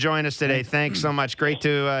of you to join us today. Thanks so much. Great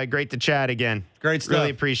to chat again. Great stuff.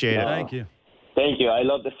 Really appreciate it. Thank you. Thank you. I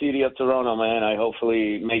love the city of Toronto, man. I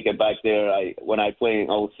hopefully make it back there. When I played in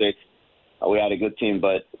 2006, we had a good team,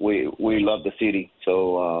 but we love the city.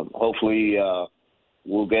 So hopefully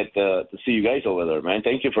we'll get to see you guys over there, man.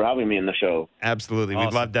 Thank you for having me in the show. Absolutely. Awesome.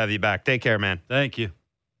 We'd love to have you back. Take care, man. Thank you.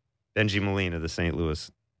 Benji Molina, the St.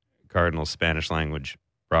 Louis Cardinals Spanish language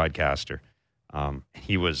broadcaster.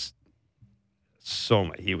 He was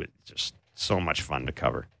just so much fun to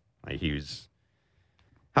cover.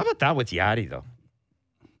 How about that with Yadi, though?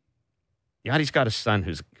 Yadi's got a son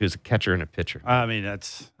who's a catcher and a pitcher. I mean,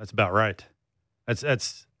 that's about right.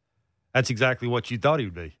 That's exactly what you thought he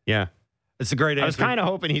would be. Yeah. It's a great answer. I was kind of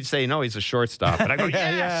hoping he'd say, no, he's a shortstop. But I go,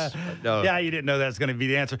 yes. Yeah. No. Yeah, you didn't know that's going to be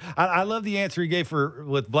the answer. I love the answer he gave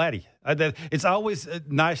with Vladdy. It's always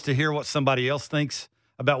nice to hear what somebody else thinks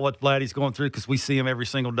about what Vladdy's going through, because we see him every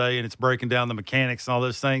single day, and it's breaking down the mechanics and all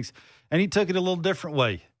those things. And he took it a little different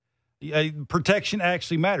way. Protection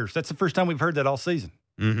actually matters. That's the first time we've heard that all season.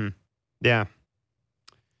 Mm-hmm. Yeah.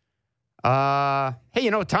 Hey, you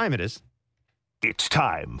know what time it is? It's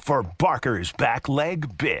time for Barker's Back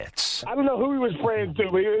Leg Bits. I don't know who he was praying to,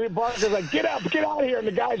 but Barker's like, get out of here. And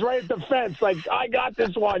the guy's right at the fence, like, I got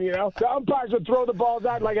this one, you know. The umpires would throw the balls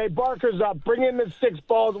out like, hey, Barker's up. Bring in the 6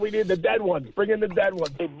 balls. We need the dead ones. Bring in the dead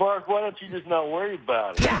ones. Hey, Bark, why don't you just not worry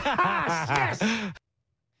about it? Yes!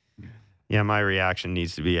 Yeah, my reaction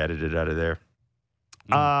needs to be edited out of there.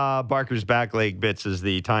 Barker's Back Leg Bits is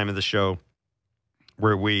the time of the show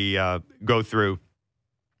where we go through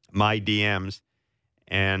my DMs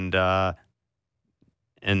and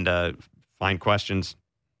find questions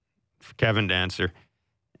for Kevin to answer.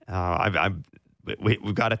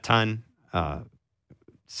 We've got a ton.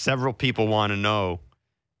 Several people want to know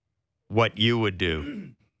what you would do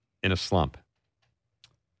in a slump.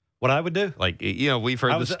 What I would do? Like, you know, we've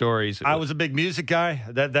heard the stories. I was a big music guy.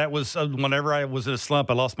 That was whenever I was in a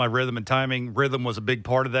slump, I lost my rhythm and timing. Rhythm was a big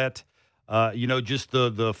part of that. Just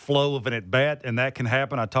the flow of an at-bat, and that can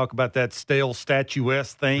happen. I talk about that stale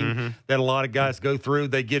statuesque thing that a lot of guys go through.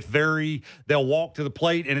 They'll walk to the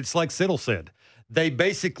plate, and it's like Siddle said. They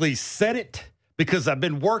basically set it because I've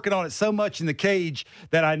been working on it so much in the cage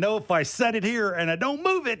that I know if I set it here and I don't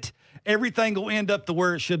move it, everything will end up to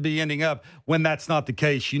where it should be ending up. When that's not the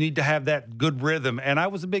case, you need to have that good rhythm. And I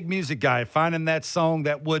was a big music guy, finding that song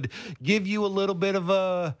that would give you a little bit of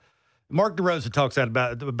a... Mark DeRosa talks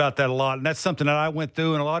about that a lot, and that's something that I went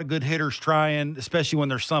through, and a lot of good hitters trying, especially when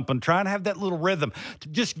they're slumping, trying to have that little rhythm to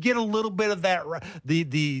just get a little bit of that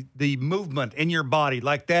the movement in your body,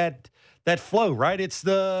 like that flow, right?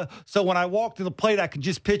 So when I walk to the plate, I can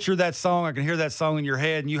just picture that song. I can hear that song in your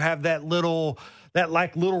head, and you have that little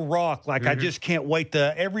rock. Like I just can't wait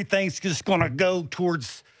everything's just going to go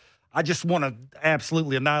towards. I just want to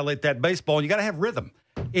absolutely annihilate that baseball. And you got to have rhythm.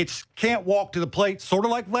 It can't walk to the plate, sort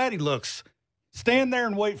of like Vladdy looks. Stand there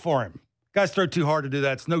and wait for him. Guys throw too hard to do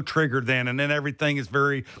that. It's no trigger then, and then everything is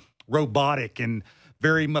very robotic and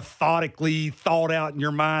very methodically thought out in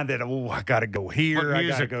your mind that, I got to go here, I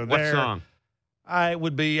got to go there. What song? It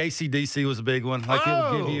would be AC/DC was a big one. Like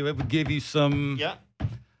it would give you some. Yeah.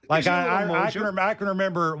 Like I can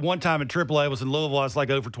remember one time in AAA, I was in Louisville. I was like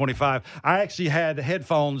 0 for 25. I actually had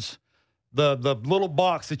headphones. The little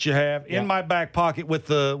box that you have in my back pocket with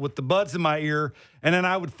the buds in my ear, and then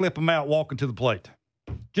I would flip them out walking to the plate,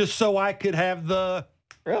 just so I could have the.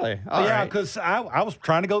 Really? Because I was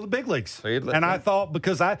trying to go to the big leagues, So I thought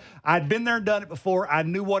because I'd been there and done it before, I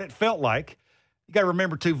knew what it felt like. You got to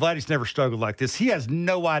remember too, Vladdy's never struggled like this. He has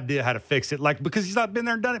no idea how to fix it, because he's not been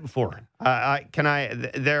there and done it before. I'll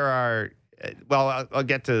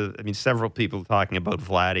get to. I mean, several people talking about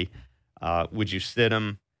Vladdy. Would you sit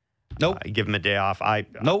him? Nope. Give him a day off.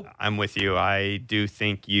 Nope. I'm with you. I do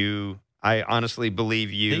think I honestly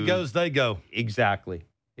believe you. He goes, they go. Exactly.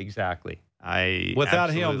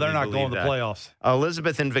 Without him, they're not going to the playoffs.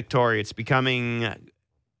 Elizabeth in Victoria,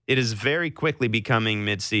 it is very quickly becoming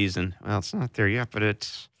mid-season. Well, it's not there yet, but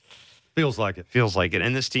it's Feels like it. Feels like it.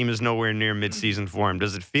 And this team is nowhere near midseason form.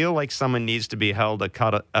 Does it feel like someone needs to be held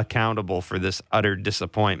accountable for this utter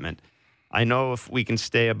disappointment? I know if we can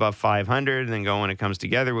stay above 500 and then go when it comes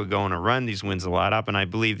together, we'll go on a run. These wins a lot up, and I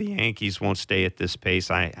believe the Yankees won't stay at this pace.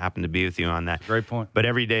 I happen to be with you on that. Great point. But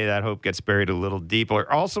every day that hope gets buried a little deeper.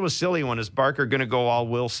 Also a silly one. Is Barker going to go all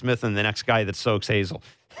Will Smith and the next guy that soaks Hazel?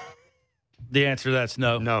 The answer to that's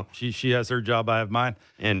no. No. She has her job. I have mine.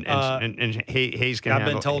 And Hayes can I've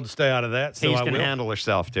handle. been told to stay out of that, so Hayes I can will. handle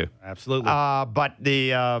herself too. Absolutely. But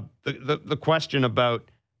the question about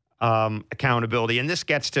accountability, and this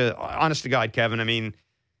gets to, honest to God, Kevin, I mean,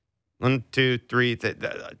 1, 2, 3,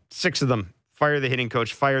 6 of them. Fire the hitting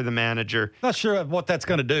coach, fire the manager. Not sure of what that's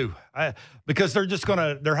going to do, because they're just going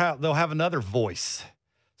to they'll have another voice,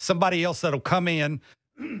 somebody else that'll come in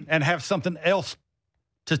and have something else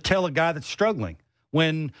to tell a guy that's struggling.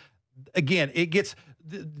 When again, it gets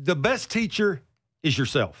the best teacher is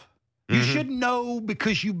yourself. You should know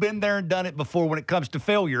because you've been there and done it before when it comes to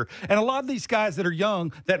failure. And a lot of these guys that are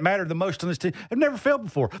young that matter the most on this team have never failed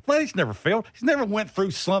before. Vladdy's never failed. He's never went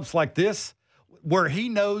through slumps like this where he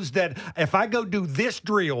knows that if I go do this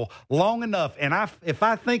drill long enough and if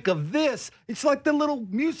I think of this, it's like the little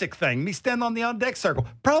music thing, me standing on the on-deck circle,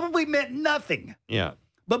 probably meant nothing. Yeah.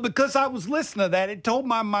 But because I was listening to that, it told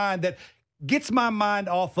my mind that gets my mind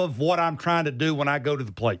off of what I'm trying to do when I go to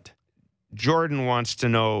the plate. Jordan wants to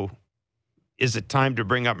know, is it time to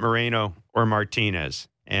bring up Moreno or Martinez?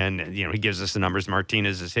 And, he gives us the numbers.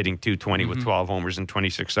 Martinez is hitting 220 with 12 homers and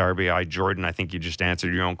 26 RBI. Jordan, I think you just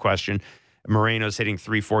answered your own question. Moreno's hitting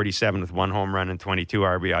 347 with 1 home run and 22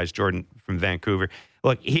 RBIs. Jordan from Vancouver.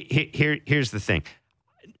 Look, here's the thing.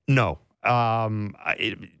 No.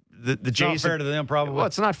 The Jays, not fair to them, probably. Well,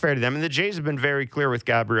 it's not fair to them. And the Jays have been very clear with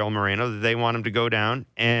Gabriel Moreno that they want him to go down,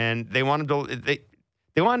 and they want him to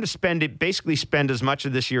they want him to spend as much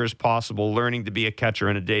of this year as possible learning to be a catcher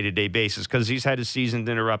on a day-to-day basis because he's had his season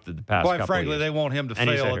interrupted the past couple of years. Quite frankly, they want him to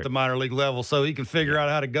fail at the minor league level so he can figure out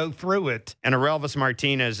how to go through it. And Aurelvis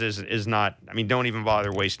Martinez is not, don't even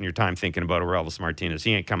bother wasting your time thinking about Aurelvis Martinez.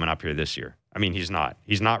 He ain't coming up here this year. He's not.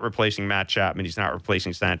 He's not replacing Matt Chapman. He's not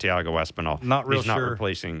replacing Santiago Espinal. Not real He's sure. not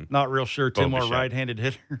replacing. Not real sure. Two more right-handed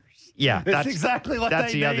hitters. Yeah, that's exactly what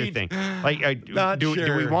that's they the need. other thing. Like,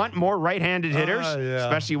 do we want more right-handed hitters,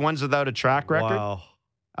 especially ones without a track record? Wow.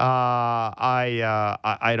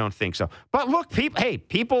 I don't think so. But look,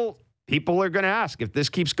 people are going to ask if this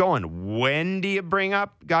keeps going. When do you bring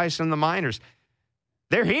up guys from the minors?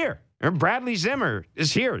 They're here. Bradley Zimmer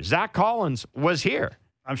is here. Zach Collins was here.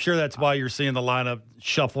 I'm sure that's why you're seeing the lineup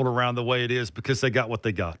shuffled around the way it is because they got what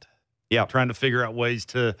they got. Yeah, trying to figure out ways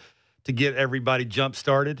to get everybody jump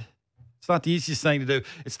started. It's not the easiest thing to do.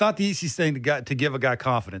 It's not the easiest thing to give a guy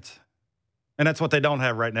confidence. And that's what they don't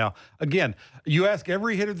have right now. Again, you ask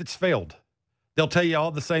every hitter that's failed, they'll tell you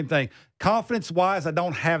all the same thing. Confidence-wise, I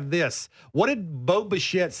don't have this. What did Bo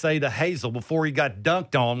Bichette say to Hazel before he got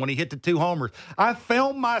dunked on when he hit the 2 homers? I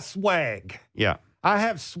found my swag. Yeah. I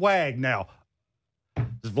have swag now.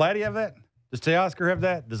 Does Vladdy have that? Does Teoscar have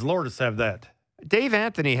that? Does Lourdes have that? Dave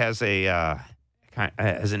Anthony has an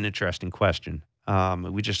interesting question.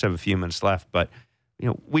 We just have a few minutes left, but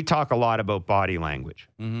we talk a lot about body language.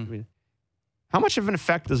 Mm-hmm. How much of an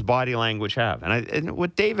effect does body language have? And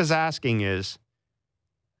what Dave is asking is,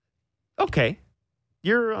 okay,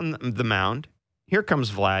 you're on the mound. Here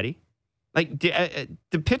comes Vladdy. Like,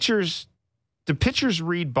 do pitchers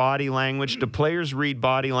read body language? Do players read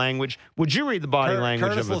body language? Would you read the body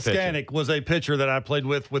language Curtis of a pitcher? Laskanik was a pitcher that I played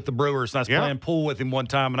with the Brewers, and I was playing pool with him one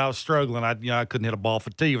time, and I was struggling. I couldn't hit a ball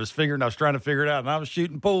fatigue. I was figuring, I was trying to figure it out, and I was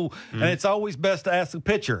shooting pool. And it's always best to ask the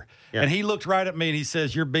pitcher. Yeah. And he looked right at me, and he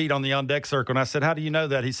says, "You're beat on the on-deck circle." And I said, "How do you know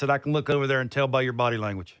that?" He said, "I can look over there and tell by your body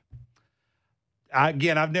language."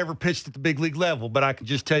 I've never pitched at the big league level, but I can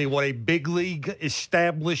just tell you what a big league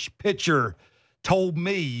established pitcher told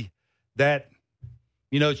me that,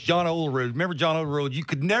 it's John Olerud. Remember John Olerud? You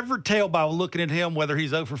could never tell by looking at him whether he's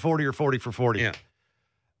 0 for 40 or 40 for 40. Yeah.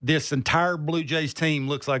 This entire Blue Jays team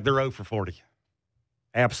looks like they're 0 for 40.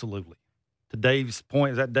 Absolutely. To Dave's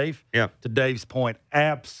point, is that Dave? Yeah. To Dave's point,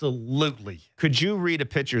 absolutely. Could you read a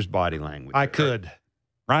pitcher's body language? I could.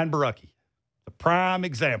 Ryan Barucki, the prime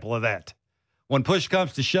example of that. When push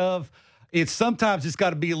comes to shove, sometimes it's got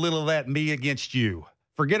to be a little of that me against you.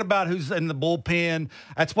 Forget about who's in the bullpen.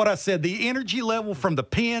 That's what I said. The energy level from the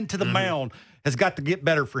pen to the mound has got to get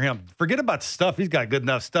better for him. Forget about stuff. He's got good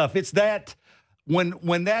enough stuff. It's that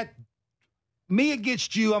when that me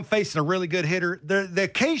against you, I'm facing a really good hitter.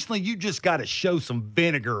 Occasionally you just got to show some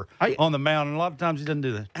vinegar on the mound, and a lot of times he doesn't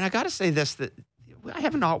do that. And I got to say this, that I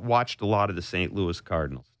have not watched a lot of the St. Louis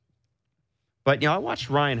Cardinals. But, I watched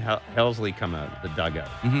Ryan Helsley come out of the dugout.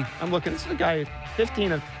 Mm-hmm. I'm looking, this is a guy,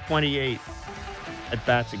 15 of 28 at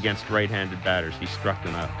bats against right-handed batters. He struck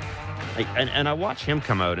them out. And I watched him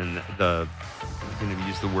come out and I'm going to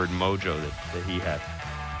use the word mojo that he had.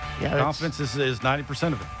 Yeah, Confidence is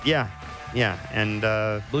 90% of it. Yeah. And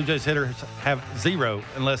Blue Jays hitters have 0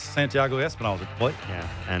 unless Santiago Espinal's at the plate. Yeah,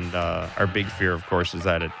 and our big fear, of course, is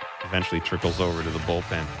that it eventually trickles over to the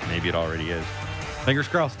bullpen. Maybe it already is. Fingers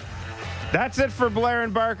crossed. That's it for Blair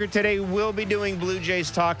and Barker today. We'll be doing Blue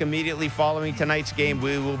Jays talk immediately following tonight's game.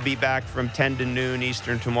 We will be back from 10 to noon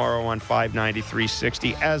Eastern tomorrow on 590,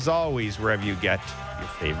 360. As always, wherever you get your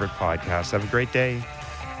favorite podcast. Have a great day.